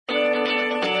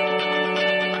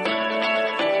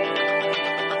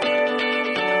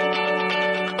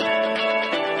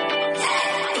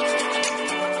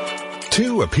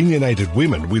Two opinionated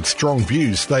women with strong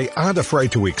views they aren't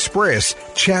afraid to express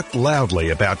chat loudly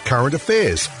about current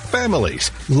affairs,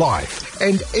 families, life,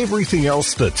 and everything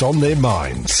else that's on their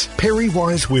minds. Perry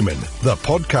Wise Women, the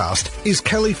podcast, is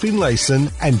Kelly Finlayson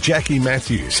and Jackie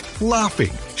Matthews,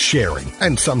 laughing, sharing,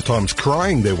 and sometimes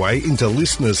crying their way into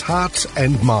listeners' hearts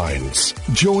and minds.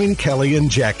 Join Kelly and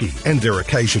Jackie and their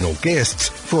occasional guests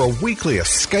for a weekly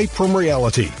escape from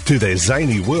reality to their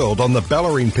zany world on the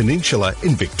Bellarine Peninsula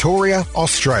in Victoria,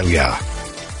 Australia.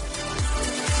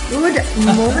 Good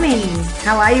morning.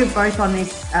 How are you both on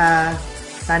this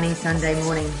sunny Sunday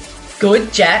morning?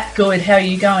 Good, Jack. Good. How are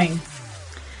you going?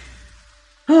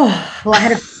 Oh, well, I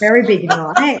had a very big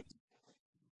night.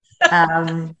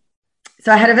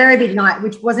 So I had a very big night,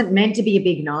 which wasn't meant to be a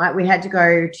big night. We had to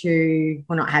go to,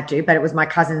 well, not had to, but it was my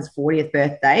cousin's 40th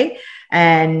birthday.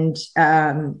 And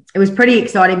it was pretty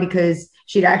exciting because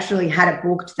she'd actually had it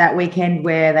booked that weekend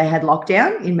where they had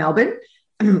lockdown in Melbourne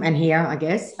and here, I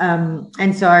guess.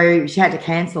 And so she had to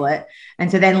cancel it.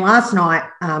 And so then last night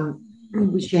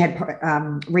she had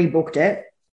rebooked it.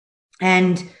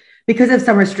 And because of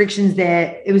some restrictions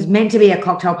there, it was meant to be a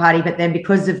cocktail party, but then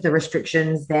because of the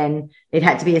restrictions, then it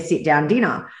had to be a sit-down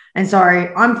dinner. And so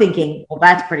I'm thinking, well,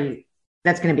 that's going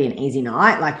to be an easy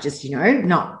night, like just,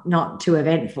 not too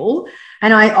eventful.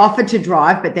 And I offered to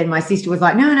drive, but then my sister was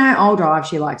like, no, I'll drive.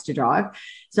 She likes to drive.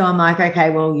 So I'm like, okay,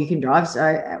 well, you can drive. So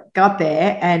I got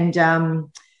there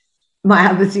and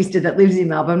my other sister that lives in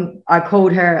Melbourne, I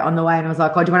called her on the way and I was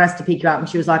like, oh, do you want us to pick you up? And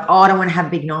she was like, oh, I don't want to have a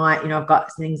big night. I've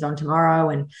got things on tomorrow.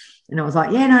 And I was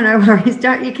like, yeah, no worries.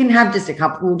 You can have just a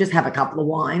couple. We'll just have a couple of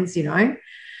wines, Well,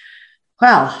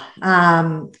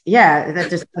 that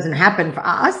just doesn't happen for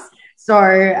us.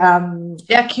 So,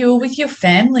 Jack, you were with your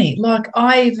family. Like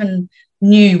I even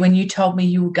knew when you told me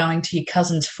you were going to your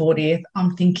cousin's 40th,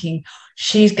 I'm thinking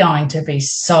she's going to be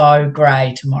so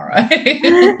grey tomorrow.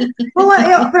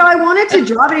 Well, but I wanted to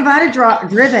drive, and if I had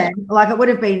driven, like it would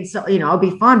have been, I'll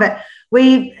be fine. But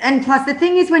and plus the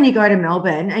thing is when you go to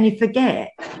Melbourne and you forget,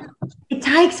 it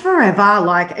takes forever.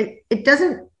 Like it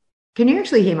doesn't. Can you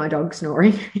actually hear my dog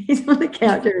snoring? He's on the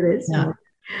couch over there.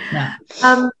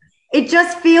 No. It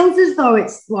just feels as though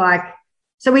it's like,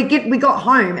 so we got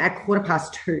home at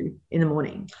 2:15 in the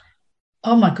morning.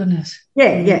 Oh my goodness.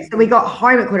 Yeah. So we got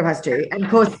home at 2:15. And of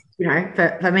course,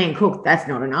 for me and Cook, that's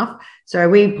not enough. So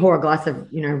we pour a glass of,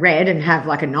 red and have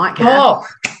like a nightcap. Oh.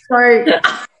 So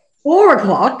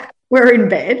 4:00, we're in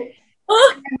bed.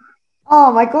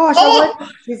 Oh my gosh. I woke up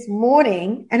this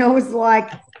morning and I was like,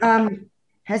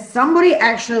 has somebody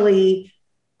actually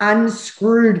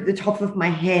unscrewed the top of my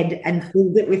head and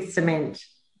filled it with cement?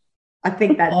 I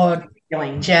think that's what I'm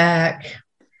feeling. Jack.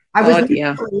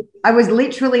 I was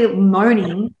literally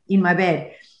moaning in my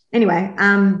bed. Anyway,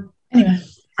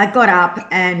 I got up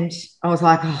and I was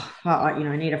like,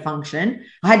 I need a function.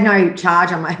 I had no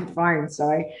charge on my phone,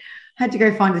 so I had to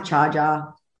go find the charger,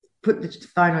 put the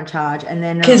phone on charge, and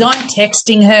then because I'm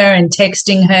texting her.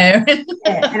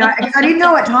 Yeah, and I didn't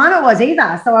know what time it was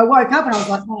either. So I woke up and I was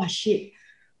like, oh shit,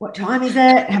 what time is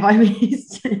it? Have I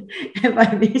missed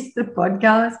the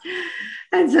podcast?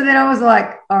 And so then I was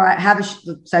like, all right,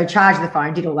 so charge the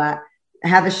phone, did all that,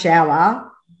 have a shower.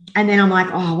 And then I'm like,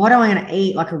 oh, what am I going to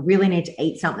eat? Like I really need to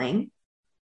eat something.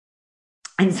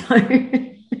 And so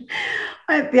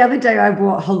the other day I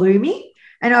bought halloumi,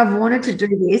 and I've wanted to do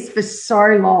this for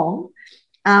so long,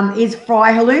 is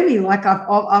fry halloumi. Like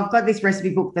I've got this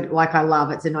recipe book that like I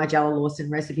love. It's a Nigella Lawson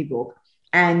recipe book.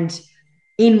 And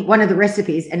in one of the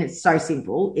recipes, and it's so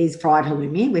simple, is fried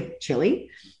halloumi with chili.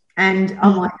 And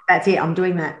I'm like, that's it. I'm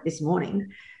doing that this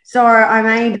morning. So I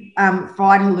made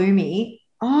fried halloumi.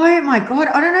 Oh, my God.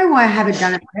 I don't know why I haven't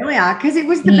done it earlier because it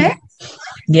was the best.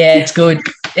 Yeah, it's good.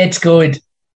 It's good.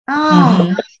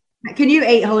 Oh, Can you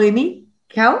eat halloumi,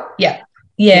 Cal? Yeah.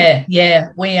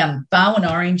 We Bow and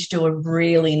Orange do a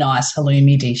really nice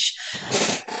halloumi dish.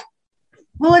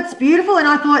 Well, it's beautiful. And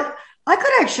I thought I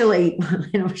could actually,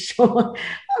 and I'm sure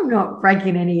I'm not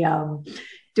breaking any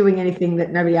doing anything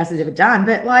that nobody else has ever done,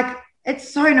 but like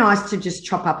it's so nice to just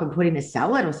chop up and put in a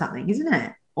salad or something, isn't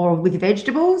it? Or with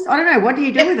vegetables. I don't know. What do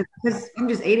you do with it? Because I'm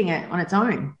just eating it on its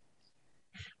own.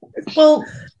 Well,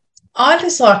 I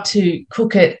just like to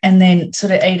cook it and then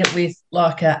sort of eat it with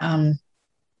like a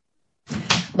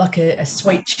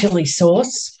sweet chili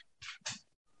sauce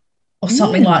or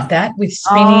something like that with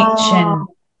spinach and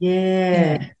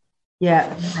yeah.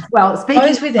 Well, speaking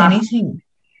goes with anything.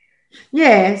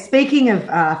 Yeah, speaking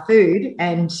of food,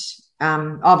 and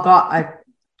I've got a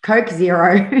Coke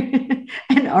Zero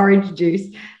and orange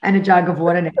juice and a jug of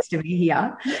water next to me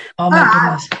here. Oh, my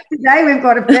goodness. Today we've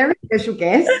got a very special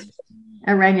guest,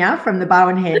 Aranya from the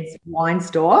Bowen Heads wine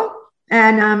store.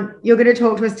 And you're going to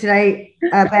talk to us today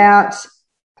about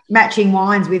matching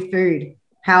wines with food.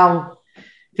 How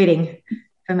fitting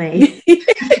for me.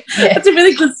 That's a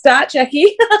really good start,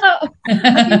 Jackie.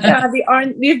 I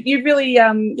think you've really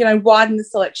widened the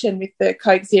selection with the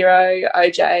Coke Zero,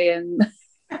 OJ, and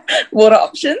water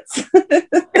options.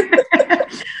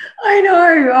 I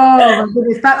know. Oh my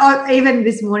goodness! But even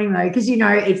this morning though, because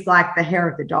it's like the hair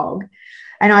of the dog,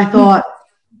 and I thought,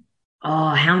 oh,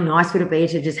 how nice would it be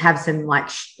to just have some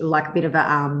like a bit of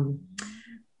a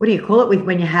what do you call it with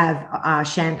when you have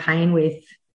champagne with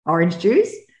orange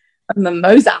juice? A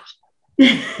mimosa.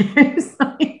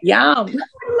 Yum.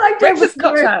 Like breakfast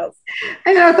cocktails.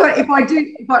 And then I thought if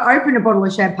I open a bottle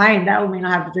of champagne, that will mean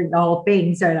I have to drink the whole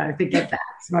thing. So no, forget that.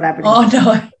 It's not happening. Oh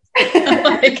no.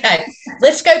 Okay.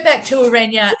 Let's go back to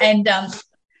Arenya, and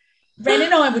Ren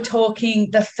and I were talking.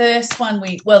 The first one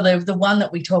the one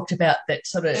that we talked about that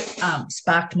sort of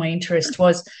sparked my interest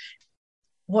was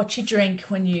what you drink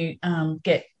when you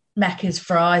get Macca's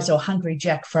fries or Hungry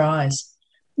Jack fries.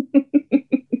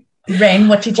 Ren,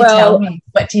 what did you tell me?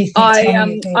 What do you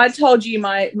think? I told you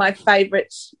my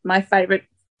favourite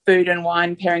food and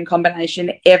wine pairing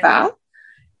combination ever,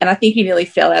 and I think you nearly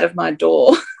fell out of my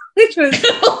door. Which was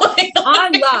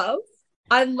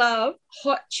I love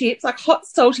hot chips, like hot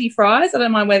salty fries. I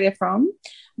don't mind where they're from,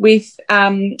 with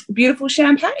beautiful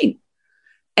champagne.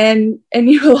 And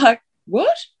you were like,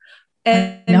 what?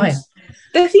 And no.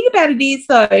 The thing about it is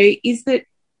that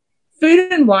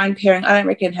food and wine pairing, I don't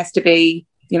reckon has to be,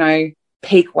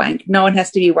 peak wank. No one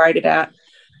has to be worried about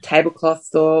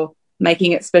tablecloths or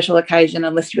making it special occasion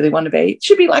unless you really want to be. It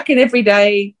should be like an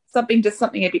everyday something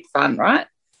a bit fun, right?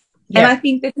 Yeah. And I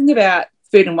think the thing about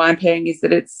food and wine pairing is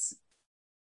that it's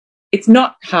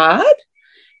not hard,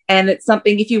 and it's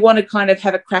something, if you want to kind of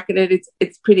have a crack at it,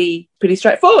 it's pretty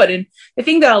straightforward. And the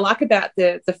thing that I like about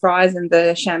the fries and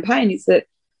the champagne is that,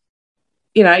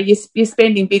 you're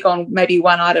spending big on maybe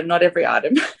one item, not every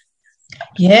item.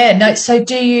 Yeah, no, so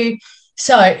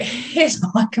here's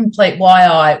my complete why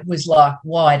I was like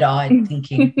wide-eyed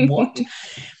thinking, what?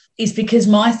 Is because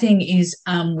my thing is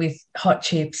with hot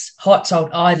chips, hot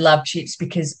salt. I love chips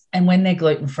and when they're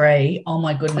gluten-free, oh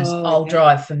my goodness, I'll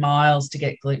drive for miles to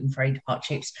get gluten-free hot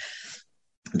chips.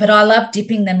 But I love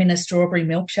dipping them in a strawberry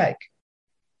milkshake.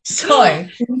 So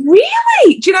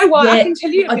really? Do you know why? Yeah, I can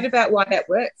tell you a bit about why that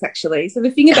works, actually. So the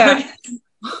thing about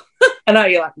I know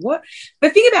you're like, what?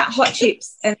 The thing about hot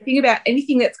chips and the thing about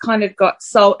anything that's kind of got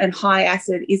salt and high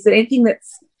acid is that anything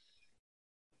that's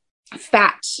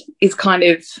fat is kind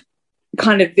of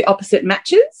the opposite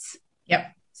matches.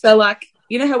 Yep. So like,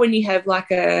 how when you have like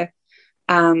a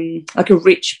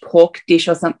rich pork dish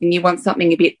or something, you want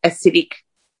something a bit acidic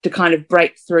to kind of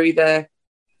break through the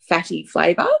fatty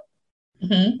flavour.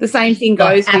 Mm-hmm. The same thing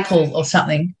goes like apple or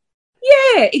something.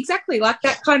 Yeah, exactly. Like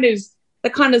that kind of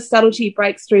subtlety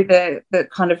breaks through the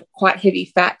kind of quite heavy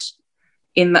fat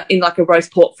in like a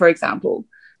roast pork, for example.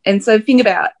 And so the thing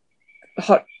about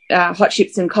hot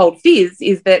chips and cold fizz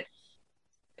is that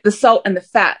the salt and the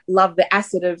fat love the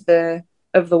acid of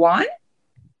the wine.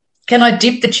 Can I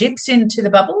dip the chips into the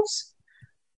bubbles?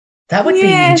 That would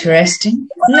be interesting.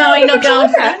 No, you're not going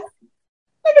for that.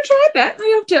 Never tried that. I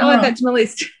have to add that to my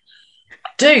list.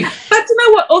 Do. But you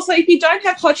know what? Also, if you don't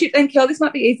have hot chips, and Kel, this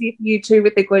might be easier for you too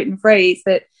with the gluten-free, is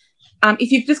that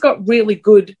if you've just got really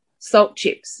good salt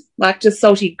chips, like just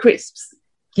salty crisps.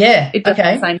 Yeah, it does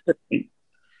the same thing.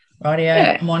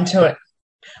 Rightio, I'm onto it.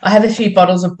 I have a few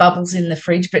bottles of bubbles in the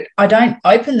fridge, but I don't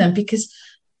open them because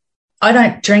I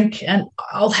don't drink, and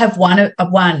I'll have one,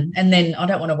 and then I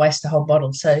don't want to waste a whole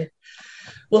bottle. So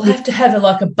we'll have to have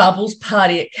a bubbles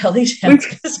party at Kelly's house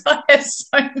because I have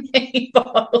so many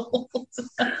bottles.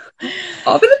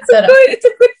 Oh, but it's a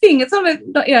good thing. It's not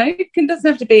it doesn't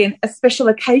have to be a special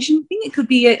occasion thing. It could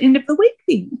be an end of the week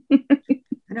thing.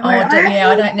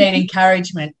 I don't need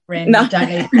encouragement, Ren. No. I don't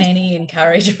need any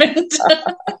encouragement.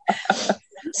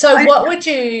 So what would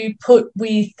you put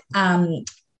with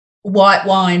white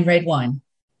wine, red wine?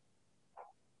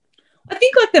 I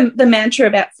think the mantra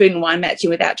about food and wine matching,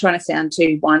 without trying to sound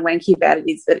too wine wanky about it,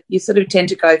 is that you sort of tend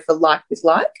to go for like with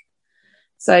like.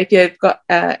 So if you've got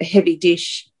a heavy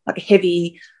dish, like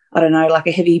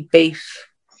a heavy beef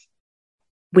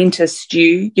winter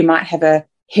stew, you might have a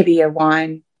heavier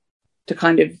wine to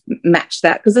kind of match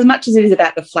that, because as much as it is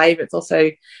about the flavour, it's also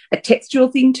a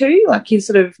textural thing too. Like you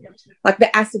sort of like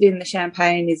the acid in the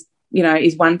champagne is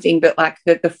one thing, but like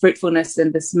the fruitfulness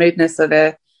and the smoothness of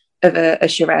a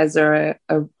Shiraz or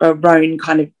a Rhone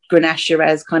kind of Grenache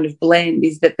Shiraz kind of blend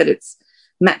is that it's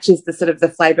matches the sort of the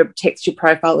flavour texture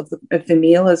profile of the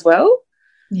meal as well.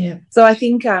 Yeah. So I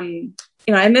think and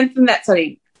then from that,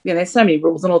 sorry, there's so many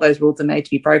rules, and all those rules are made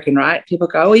to be broken, right? People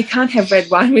go, oh, you can't have red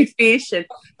wine with fish, and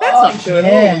that's not true at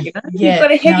all. You know, if you've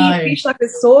got a heavier fish like a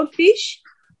swordfish,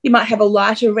 you might have a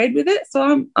lighter red with it.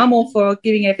 So I'm all for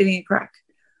giving everything a crack.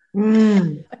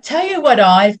 I tell you what,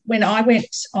 when I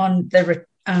went on the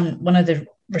one of the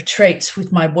retreats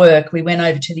with my work, we went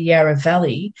over to the Yarra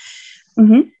Valley.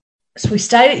 Mm-hmm. So we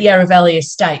stayed at Yarra Valley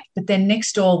Estate, but then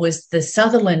next door was the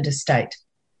Sutherland Estate.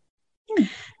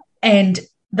 And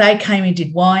they came and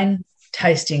did wine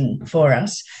tasting for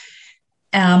us.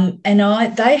 And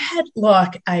they had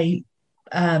like a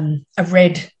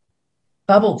red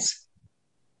bubbles.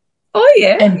 Oh,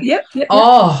 yeah. And, yep.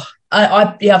 Oh,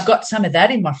 I've got some of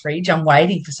that in my fridge. I'm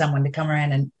waiting for someone to come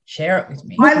around and share it with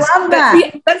me. I love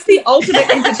that. That's the ultimate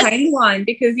entertaining wine,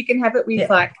 because you can have it with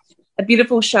like a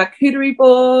beautiful charcuterie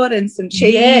board and some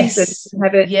cheese, and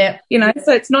have it. Yeah, you know.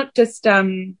 So it's not just a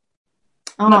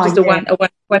one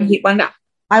hit wonder.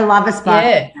 I love a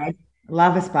sparkling.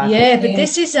 Love a sparkling. Yeah, but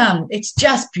this is it's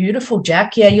just beautiful,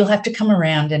 Jack. Yeah, you'll have to come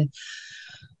around and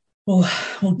we'll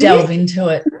delve into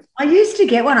it. I used to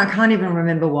get one. I can't even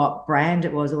remember what brand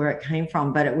it was or where it came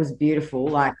from, but it was beautiful.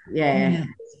 Like,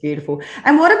 it's beautiful.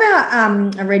 And what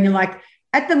about Arena? Like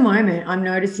at the moment, I'm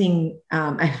noticing.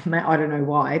 I don't know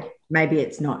why. Maybe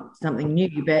it's not something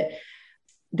new, but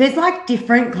there's like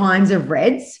different kinds of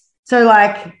reds. So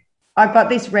like I've got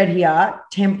this red here,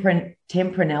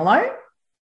 Tempranillo.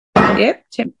 Yep.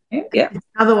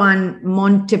 Another one,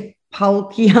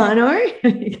 Montepulciano.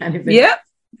 You can't even. Yep.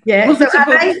 Yeah. So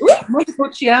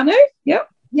Montepulciano. Yep.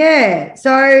 Yeah.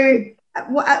 So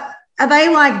are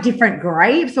they like different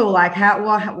grapes, or like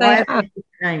why are they different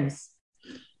names?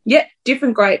 Yeah,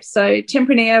 different grapes. So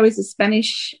Tempranillo is a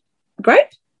Spanish grape,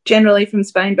 generally from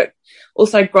Spain, but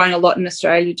also grown a lot in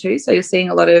Australia too. So you're seeing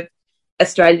a lot of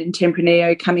Australian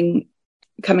Tempranillo coming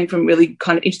from really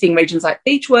kind of interesting regions like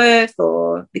Beechworth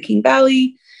or the King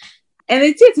Valley. And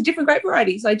it's a different grape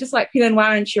variety. So just like Pinot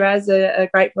Noir and Shiraz are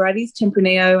grape varieties,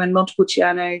 Tempranillo and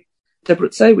Montepulciano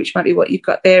d'Abruzzo, which might be what you've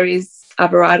got there, are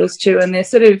varietals too. And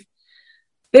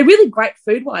they're really great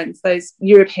food wines, those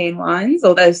European wines,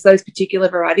 or those particular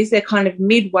varieties. They're kind of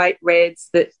mid-weight reds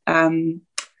that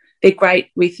they're great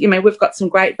with, we've got some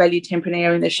great value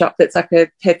Tempranillo in the shop that's like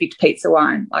a perfect pizza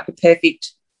wine, like a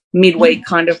perfect midweek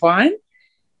kind of wine.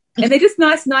 And they're just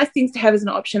nice things to have as an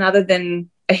option other than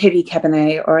a heavy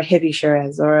Cabernet or a heavy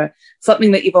Shiraz or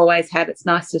something that you've always had. It's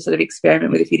nice to sort of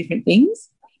experiment with a few different things.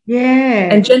 Yeah.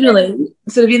 And generally,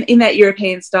 sort of in that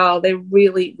European style, they're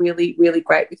really, really, really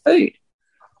great with food.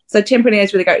 So Tempranillo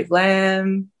is really great with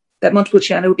lamb. That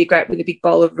Montepulciano would be great with a big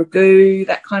bowl of ragu,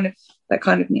 that kind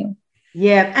of meal.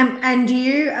 Yeah. And do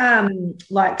you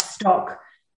like stock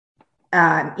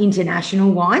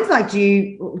international wines? Like do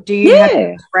you have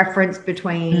a preference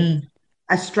between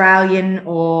Australian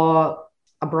or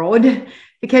abroad?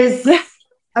 Because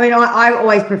I mean, I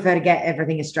always prefer to get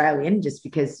everything Australian just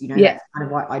because, that's kind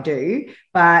of what I do.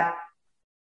 But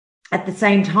at the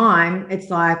same time, it's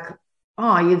like,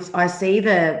 I see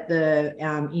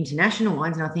the international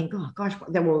wines and I think, oh gosh,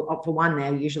 for one,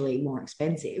 they're usually more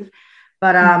expensive.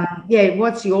 But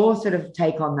what's your sort of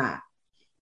take on that?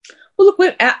 Well,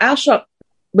 look, our shop,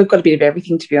 we've got a bit of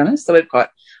everything, to be honest. So we've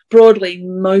got broadly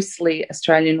mostly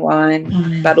Australian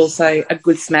wine, but also a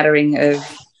good smattering of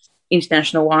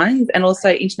international wines, and also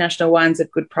international wines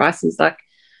at good prices. Like,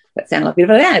 that sounded like a bit of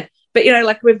an ad. But,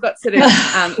 like we've got sort of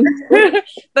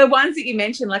the ones that you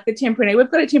mentioned, like the Tempranillo.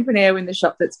 We've got a Tempranillo in the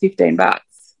shop that's $15.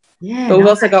 Yeah. But we've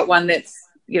also got one that's,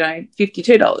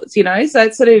 $52, So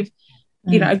it's sort of,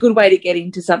 a good way to get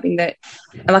into something that,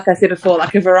 like I said before,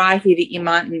 like a variety that you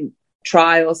mightn't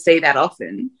try or see that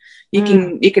often. You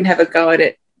can have a go at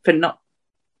it for not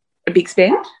a big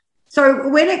spend. So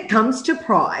when it comes to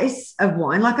price of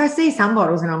wine, like I see some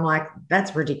bottles and I'm like,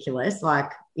 that's ridiculous. Like,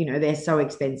 they're so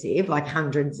expensive, like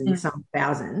hundreds and some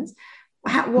thousands.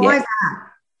 Why is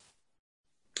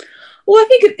that? Well, I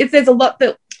think there's a lot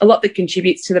that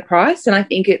contributes to the price, and I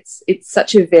think it's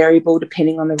such a variable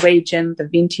depending on the region, the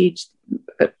vintage,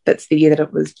 that's the year that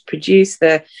it was produced,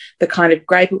 the kind of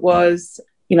grape it was.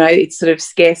 It's sort of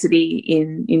scarcity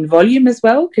in volume as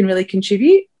well can really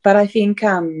contribute. But I think,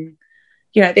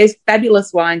 there's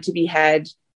fabulous wine to be had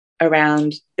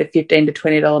around the $15 to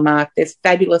 $20 mark. There's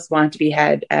fabulous wine to be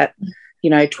had at,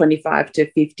 $25 to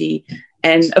 $50.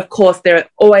 And, of course, there are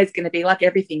always going to be, like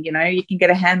everything, you can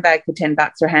get a handbag for $10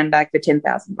 or a handbag for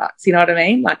 $10,000. You know what I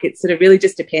mean? Like, it sort of really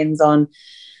just depends on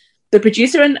the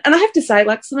producer. And I have to say,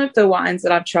 like, some of the wines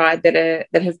that I've tried that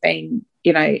have been,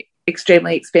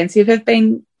 extremely expensive have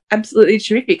been absolutely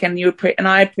terrific. And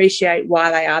I appreciate why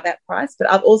they are that price. But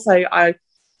I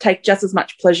take just as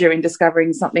much pleasure in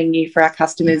discovering something new for our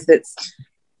customers that's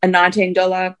a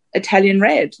 $19 Italian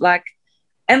red.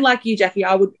 And like you, Jackie,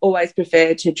 I would always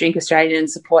prefer to drink Australian and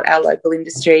support our local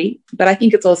industry. But I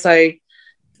think it's also,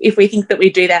 if we think that we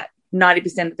do that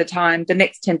 90% of the time, the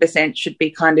next 10% should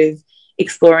be kind of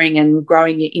exploring and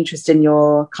growing your interest in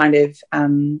your kind of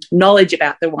knowledge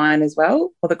about the wine as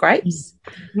well, or the grapes.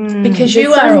 Because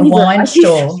you are a wine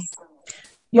store.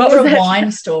 You're a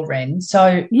wine store, Ren.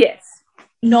 So yes,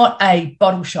 not a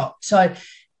bottle shop. So,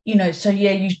 you know,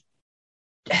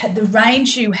 the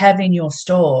range you have in your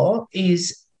store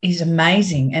is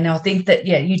amazing. And I think that,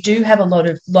 you do have a lot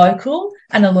of local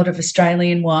and a lot of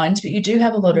Australian wines, but you do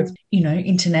have a lot of, you know,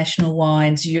 international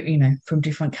wines, you know, from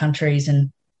different countries.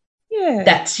 And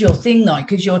that's your thing, though,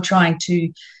 because you're trying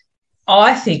to,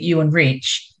 I think you and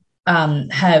Rich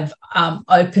have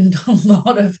opened a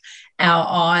lot of our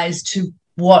eyes to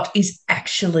what is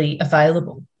actually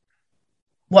available.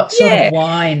 What sort of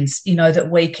wines, you know, that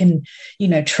we can, you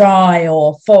know, try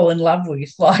or fall in love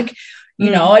with. Like, you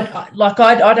know,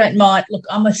 I don't mind. Look,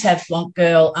 I'm a Sauv Blanc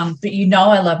girl, but you know,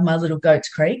 I love my little Goats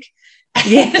Creek.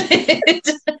 Yeah,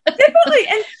 definitely.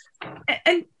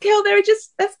 And Kel,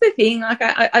 that's the thing. Like,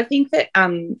 I think that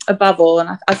above all,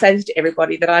 and I say this to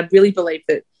everybody, that I really believe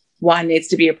that wine needs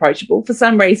to be approachable. For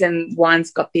some reason,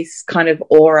 wine's got this kind of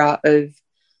aura of,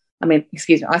 I mean,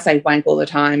 excuse me, I say wank all the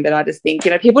time, but I just think, you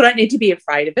know, people don't need to be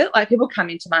afraid of it. Like, people come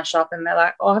into my shop and they're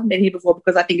like, oh, I haven't been here before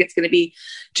because I think it's going to be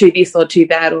too this or too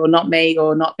that, or not me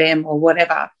or not them or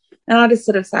whatever. And I just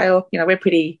sort of say, oh, you know, we're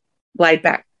pretty laid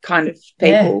back kind of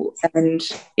people. Yeah. And,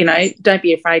 you know, don't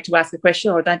be afraid to ask a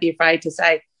question, or don't be afraid to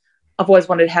say, I've always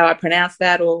wondered how I pronounce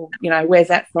that, or, you know, where's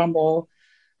that from, or,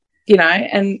 you know,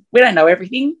 and we don't know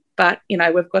everything, but, you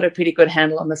know, we've got a pretty good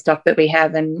handle on the stock that we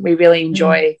have, and we really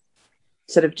enjoy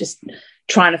sort of just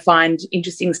trying to find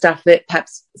interesting stuff that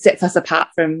perhaps sets us apart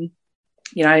from,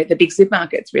 you know, the big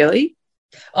supermarkets, really.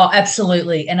 Oh,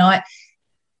 absolutely. And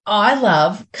I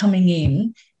love coming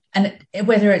in, and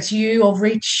whether it's you or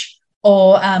Rich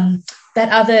or that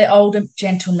other older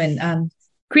gentleman,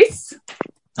 Chris,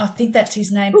 I think that's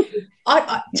his name.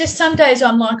 I just, some days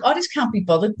I'm like, I just can't be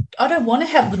bothered. I don't want to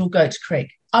have Little Goats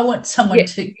Creek. I want someone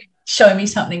to show me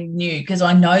something new, because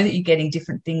I know that you're getting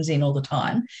different things in all the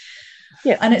time.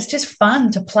 Yeah, and it's just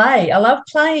fun to play. I love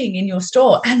playing in your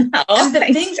store, and the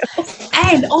things,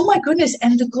 and oh my goodness,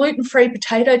 and the gluten-free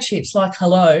potato chips. Like,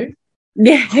 hello,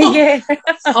 yeah.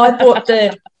 I bought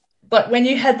like when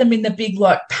you had them in the big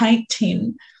like paint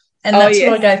tin, and that's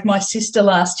what I gave my sister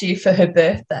last year for her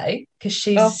birthday, because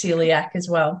she's celiac as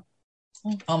well.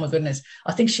 Oh my goodness,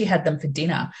 I think she had them for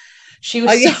dinner. She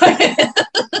was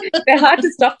they're hard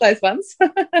to stop, those ones.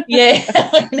 Yeah,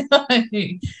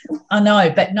 I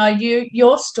know. But no,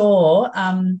 your store,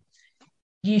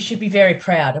 you should be very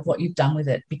proud of what you've done with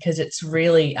it, because it's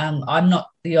really, I'm not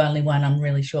the only one. I'm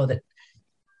really sure that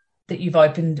you've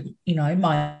opened, you know,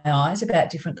 my eyes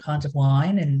about different kinds of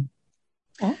wine, and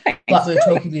like we were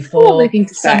talking before,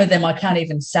 some of them I can't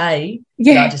even say.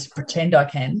 Yeah, I just pretend I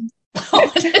can.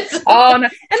 Oh no,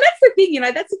 and that's the thing, you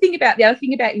know, that's the other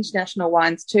thing about international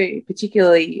wines too,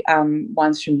 particularly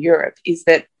wines from Europe, is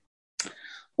that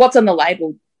what's on the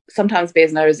label sometimes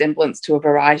bears no resemblance to a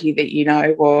variety that you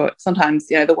know, or sometimes,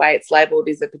 you know, the way it's labelled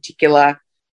is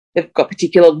they've got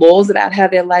particular laws about how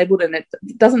they're labelled, and it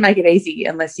doesn't make it easy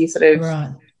unless you sort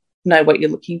of know what you're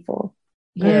looking for.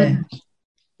 Yeah.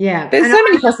 Yeah. There's so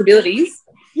many possibilities.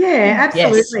 Yeah,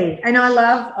 absolutely. Yes. And I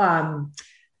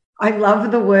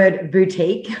love the word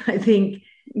boutique. I think,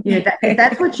 you know,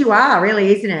 that's what you are,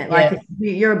 really, isn't it? Like,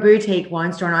 you're a boutique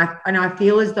wine store, and I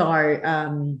feel as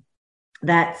though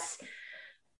that's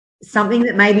something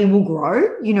that maybe will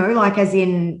grow. You know, like, as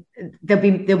in there'll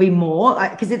be more,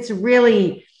 because it's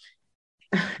really,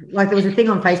 like, there was a thing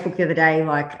on Facebook the other day,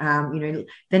 like, you know,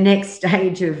 the next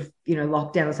stage of, you know,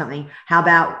 lockdown or something. How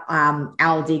about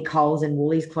Aldi, Coles, and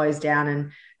Woolies close down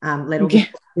and let all the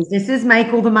businesses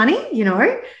make all the money, you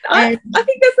know? I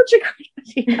think that's such a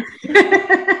great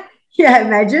idea. Yeah,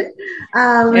 imagine.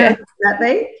 How could that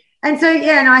be? And so,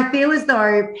 and I feel as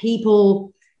though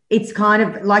people, it's kind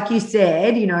of, like you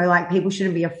said, you know, like, people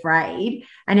shouldn't be afraid.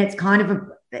 And it's kind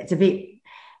of it's a bit,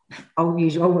 I'll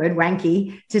use your word,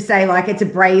 wanky, to say, like, it's a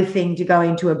brave thing to go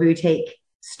into a boutique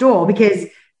store, because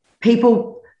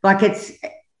people, like,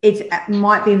 it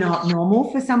might be not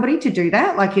normal for somebody to do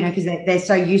that, like, you know, because they're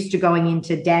so used to going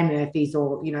into Dan Murphy's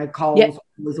or, you know, Coles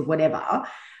or whatever,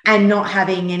 and not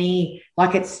having any,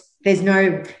 like, there's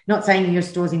no, not saying your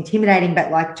store's intimidating, but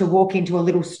like, to walk into a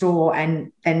little store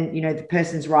and you know, the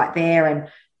person's right there, and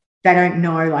they don't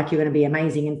know, like, you're going to be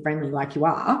amazing and friendly like you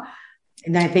are,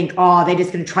 and they think, oh, they're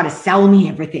just going to try to sell me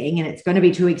everything and it's going to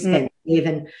be too expensive,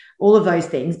 and all of those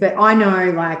things. But I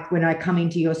know, like, when I come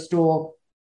into your store,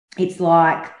 it's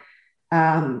like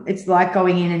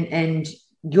going in and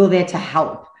you're there to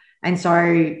help. And so,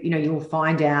 you'll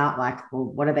find out, like, well,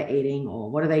 what are they eating,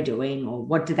 or what are they doing, or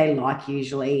what do they like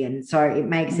usually? And so it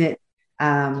makes it,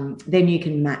 then you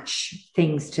can match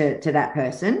things to that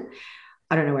person.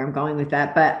 I don't know where I'm going with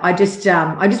that, but I just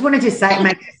wanted to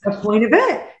make a point of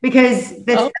it, because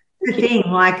that's the thing,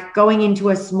 like, going into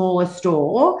a smaller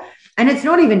store, and it's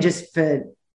not even just for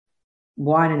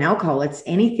wine and alcohol, it's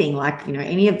anything, like,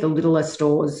 any of the littler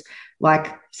stores.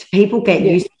 Like, people get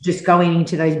used to just going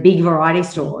into those big variety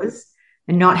stores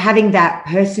and not having that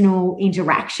personal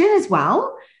interaction as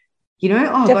well.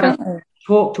 I've got to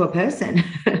talk to a person.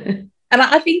 And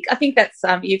I think that's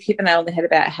you've hit the nail on the head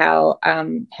about how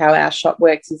our shop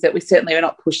works, is that we certainly are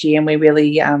not pushy, and we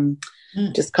really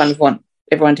just kind of want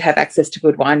everyone to have access to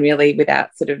good wine, really,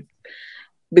 without sort of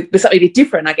with something a bit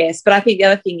different, I guess. But I think the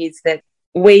other thing is that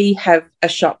we have a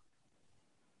shop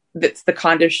that's the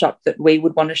kind of shop that we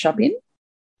would want to shop in.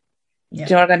 Yeah. Do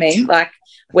you know what I mean? Like,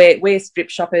 we're strip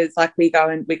shoppers. Like, we go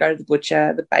to the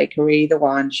butcher, the bakery, the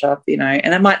wine shop, and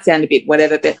it might sound a bit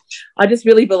whatever, but I just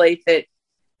really believe that.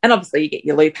 And obviously you get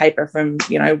your loo paper from,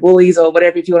 Woolies or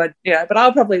whatever if you want to, but I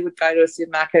probably would go to a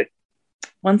supermarket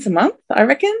once a month, I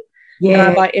reckon. Yeah. And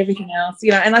I buy everything else,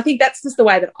 and I think that's just the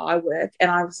way that I work.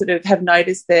 And I sort of have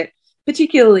noticed that,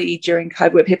 particularly during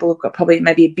COVID, where people have got probably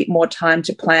maybe a bit more time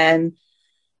to plan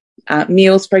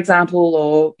meals, for example,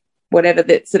 or whatever,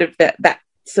 that sort of that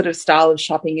sort of style of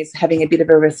shopping is having a bit of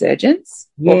a resurgence.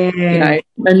 Yeah.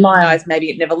 Or, in my eyes, maybe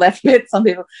it never left, but some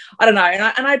people, I don't know.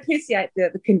 And I appreciate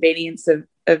the convenience of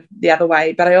the other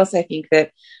way, but I also think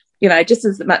that, just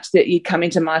as much that you come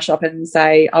into my shop and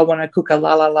say, I want to cook a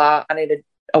la, I need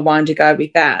a wine to go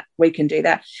with that, we can do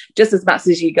that. Just as much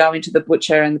as you go into the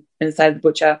butcher and say to the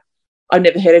butcher, I've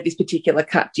never heard of this particular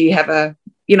cut. Do you have and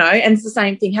it's the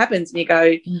same thing happens, and you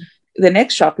go the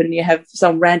next shop and you have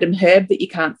some random herb that you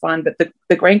can't find, but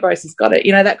the greengrocer's got it.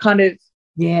 That kind of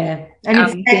and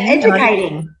it's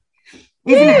educating.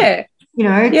 Yeah,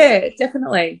 it?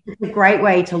 Definitely. It's a great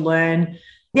way to learn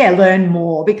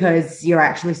more, because you're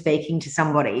actually speaking to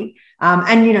somebody.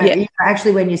 And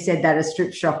actually, when you said that, a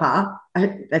strip shopper,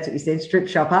 that's what you said, strip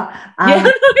shopper. When I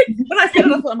said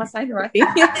it, I thought, am I saying the right thing?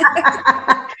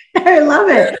 I love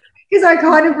it, because I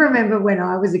kind of remember when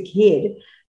I was a kid,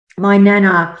 my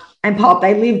nana and pop,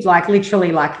 they lived like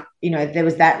literally like, there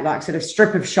was that like sort of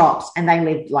strip of shops, and they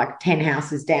lived like 10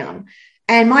 houses down.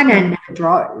 And my nana never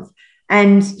drove,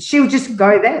 and she would just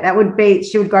go there.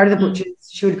 She would go to the butcher's,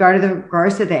 she would go to the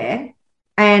grocer there.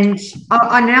 And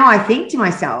I think to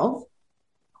myself,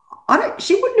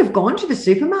 she wouldn't have gone to the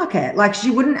supermarket. Like,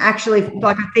 she wouldn't actually,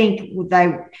 like, I think they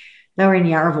were in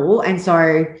Yarraville, and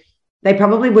so they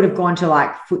probably would have gone to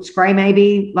like Footscray,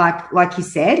 maybe, like you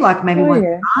said, like maybe once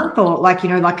a month, or like,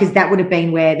 because that would have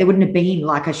been where there wouldn't have been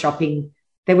like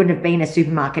there wouldn't have been a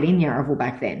supermarket in Yarraville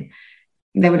back then.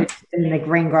 They would have been the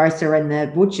greengrocer and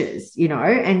the butchers,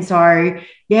 and so,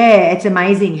 it's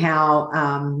amazing how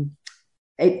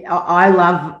I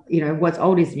love, what's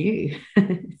old is new.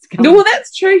 Well,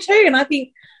 that's true too. And I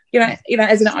think,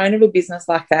 as an owner of a business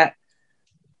like that,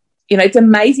 it's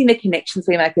amazing the connections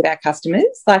we make with our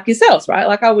customers, like yourselves, right?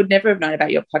 Like, I would never have known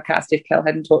about your podcast if Kel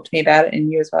hadn't talked to me about it,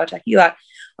 and you as well, Jackie. Like,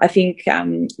 I think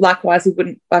likewise,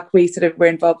 we sort of were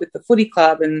involved with the footy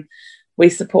club, and we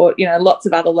support, lots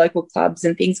of other local clubs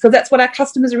and things, because that's what our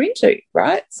customers are into,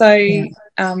 right? So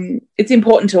it's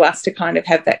important to us to kind of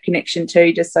have that connection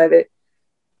too, just so that,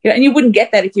 and you wouldn't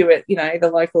get that if you were at, the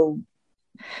local,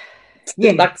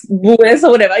 like Woolworths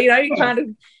or whatever, you kind of,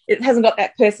 it hasn't got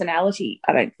that personality,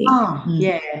 I don't think. Oh,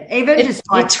 yeah. Even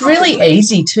it's really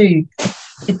easy too.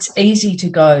 It's easy to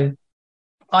go.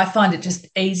 I find it just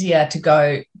easier to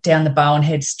go down the Bowen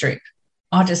Head strip.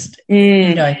 I just,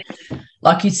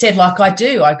 like you said, like I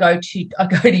do. I go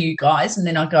to you guys, and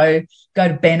then I go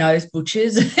to Benno's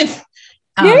Butchers.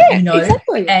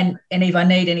 Exactly. And if I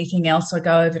need anything else, I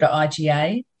go over to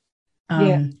IGA.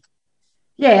 And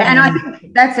I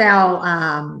think that's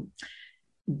our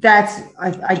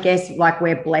I guess, like,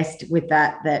 we're blessed with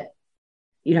that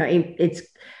it's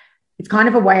kind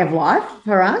of a way of life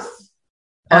for us.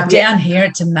 Down here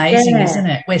it's amazing, isn't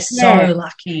it? We're so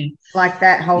lucky. Like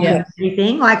that whole community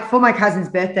thing. Like, for my cousin's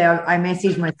birthday, I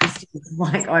messaged my sister,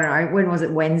 like, I don't know, when was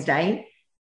it, Wednesday?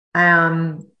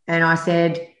 And I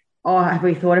said, have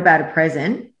we thought about a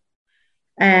present?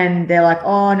 And they're like,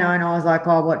 no. And I was like,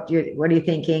 what are you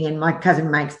thinking? And my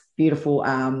cousin makes beautiful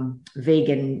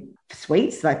vegan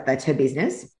sweets, like that's her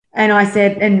business. And I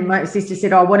said, and my sister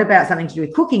said, what about something to do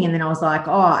with cooking? And then I was like,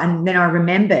 and then I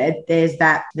remembered there's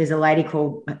a lady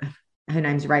called her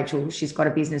name's Rachel. She's got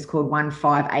a business called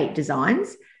 158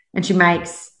 Designs, and she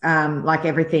makes like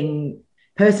everything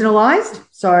personalized.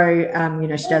 So,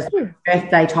 she does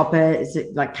birthday toppers,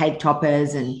 like cake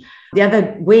toppers. And the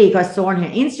other week I saw on her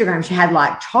Instagram, she had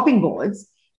like chopping boards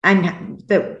and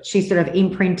that she sort of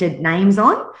imprinted names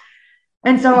on.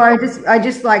 And so I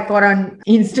just like got on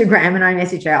Instagram and I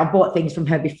messaged her. I bought things from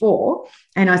her before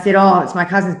and I said, oh, it's my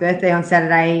cousin's birthday on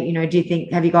Saturday.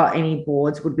 Have you got any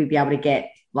boards? Would we be able to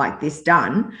get like this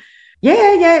done?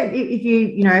 Yeah. If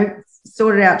you,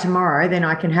 sort it out tomorrow, then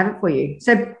I can have it for you.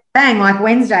 So bang, like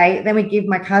Wednesday, then we give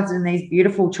my cousin these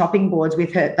beautiful chopping boards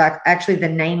with her, like actually the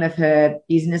name of her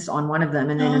business on one of them.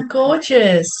 And then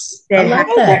gorgeous. I love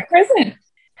that present.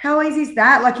 How easy is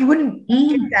that? Like you wouldn't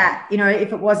get that,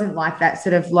 if it wasn't like that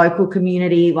sort of local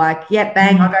community, like,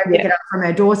 bang, I'll go pick it up from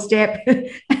her doorstep and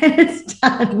it's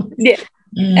done. Yeah.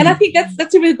 And I think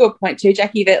that's a really good point too,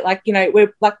 Jackie, that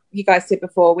we're like you guys said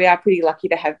before, we are pretty lucky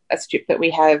to have a strip that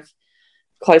we have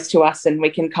close to us and we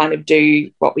can kind of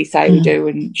do what we say we do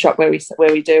and shop where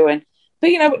we do. But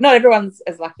not everyone's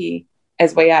as lucky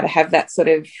as we are to have that sort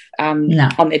of on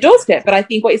their doorstep. But I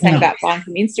think what you're saying about buying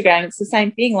from Instagram, it's the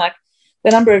same thing. Like the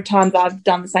number of times I've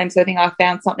done the same sort of thing, I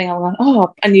found something, I'm like,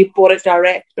 oh, and you've bought it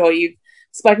direct, or you've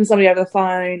spoken to somebody over the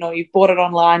phone, or you've bought it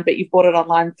online, but you've bought it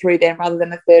online through them rather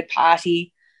than a third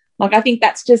party. Like I think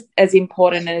that's just as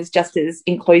important and is just as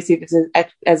inclusive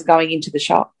as going into the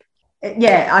shop.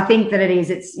 Yeah, I think that it is.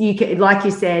 Like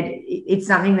you said, it's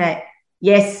something that,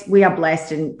 yes, we are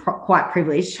blessed and quite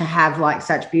privileged to have like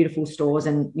such beautiful stores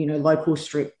and, local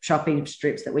shopping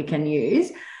strips that we can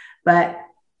use. But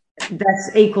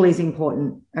that's equally as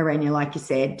important, Arenya, like you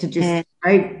said, to just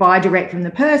buy direct from the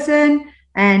person.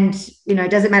 And, it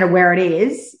doesn't matter where it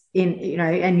is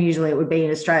and usually it would be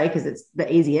in Australia because it's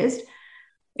the easiest.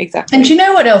 Exactly. And do you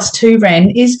know what else too,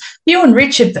 Ren, is you and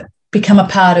Rich have become a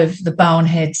part of the Bowen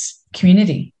Heads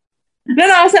community. No,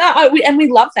 and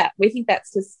we love that. We think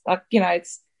that's just like,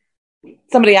 it's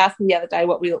somebody asked me the other day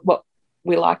what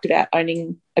we liked about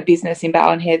owning a business in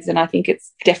Bowen Heads, and I think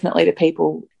it's definitely the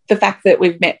people. The fact that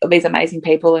we've met these amazing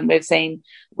people and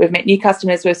we've met new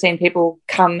customers, we've seen people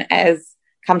come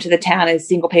to the town as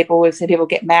single people, we've seen people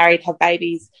get married, have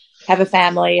babies, have a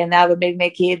family, and now they're meeting their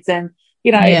kids, and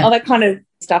all that kind of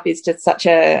stuff is just such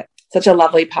a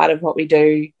lovely part of what we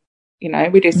do.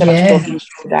 We do so much talking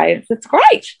today. It's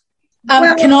great.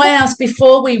 Can I ask,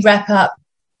 before we wrap up,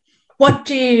 what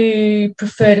do you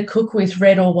prefer to cook with,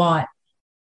 red or white?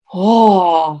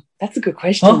 Oh, that's a good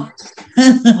question.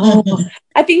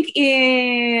 I think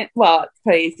it's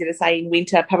pretty easy to say in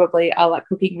winter, probably I like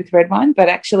cooking with red wine, but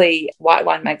actually white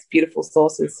wine makes beautiful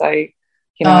sauces. So,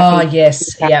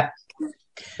 yes. Yeah.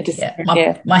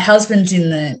 My husband's in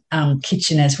the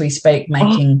kitchen as we speak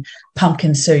making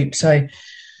pumpkin soup. So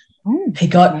he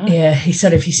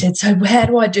said, so how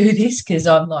do I do this? Because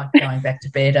I'm like going back to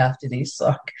bed after this.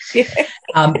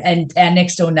 And our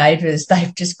next door neighbours,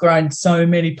 they've just grown so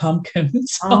many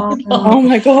pumpkins. Oh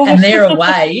my God. And they're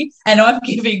away and I'm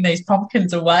giving these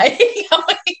pumpkins away.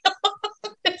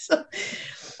 That's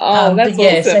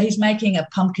awesome. So he's making a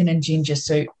pumpkin and ginger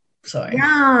soup. So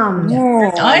yum.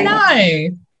 Yeah. I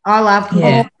know. I love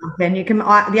pumpkin. You can.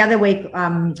 The other week,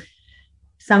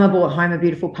 Summer brought home a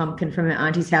beautiful pumpkin from her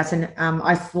auntie's house, and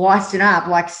I sliced it up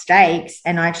like steaks,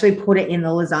 and I actually put it in the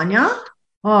lasagna.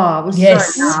 Oh, it was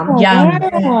so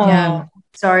yum.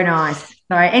 So nice.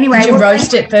 So anyway, did you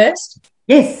roast it first?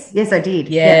 Yes, I did.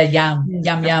 Yeah, yum.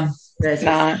 Nice.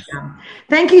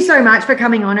 Thank you so much for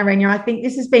coming on, Arenya. I think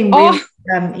this has been really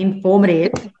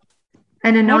informative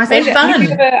and a nice fun. If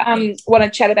you ever want to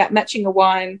chat about matching a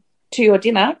wine to your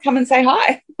dinner, come and say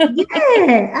hi.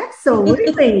 Yeah,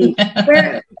 absolutely.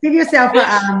 Give yourself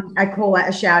a call,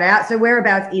 a shout out. So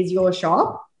whereabouts is your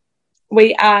shop?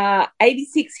 We are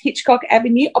 86 Hitchcock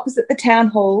Avenue, opposite the town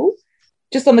hall,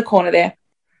 just on the corner there.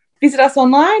 Visit us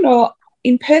online or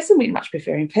in person. We much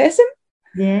prefer in person.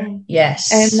 Yeah.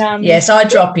 Yes. And yes, I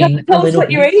drop in tell a little us what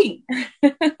bit. you're eating.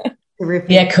 Terrific.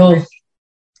 Yeah, cool.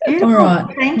 Beautiful. All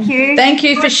right. Thank you. Thank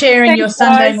you for sharing your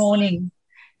Sunday morning.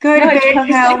 Go to bed,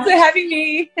 thanks for having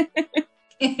me.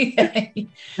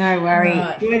 No worries.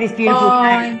 Right. Do this beautiful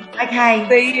day. Okay.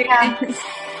 See you.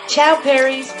 Ciao,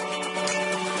 Perrys.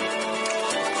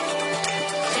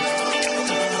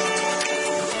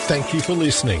 Thank you for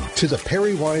listening to the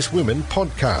Perry Wise Women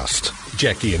podcast.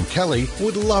 Jackie and Kelly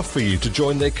would love for you to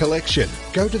join their collection.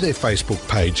 Go to their Facebook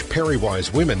page, Perry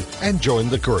Wise Women, and join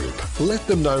the group. Let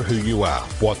them know who you are,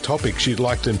 what topics you'd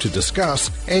like them to discuss,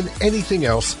 and anything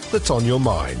else that's on your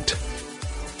mind.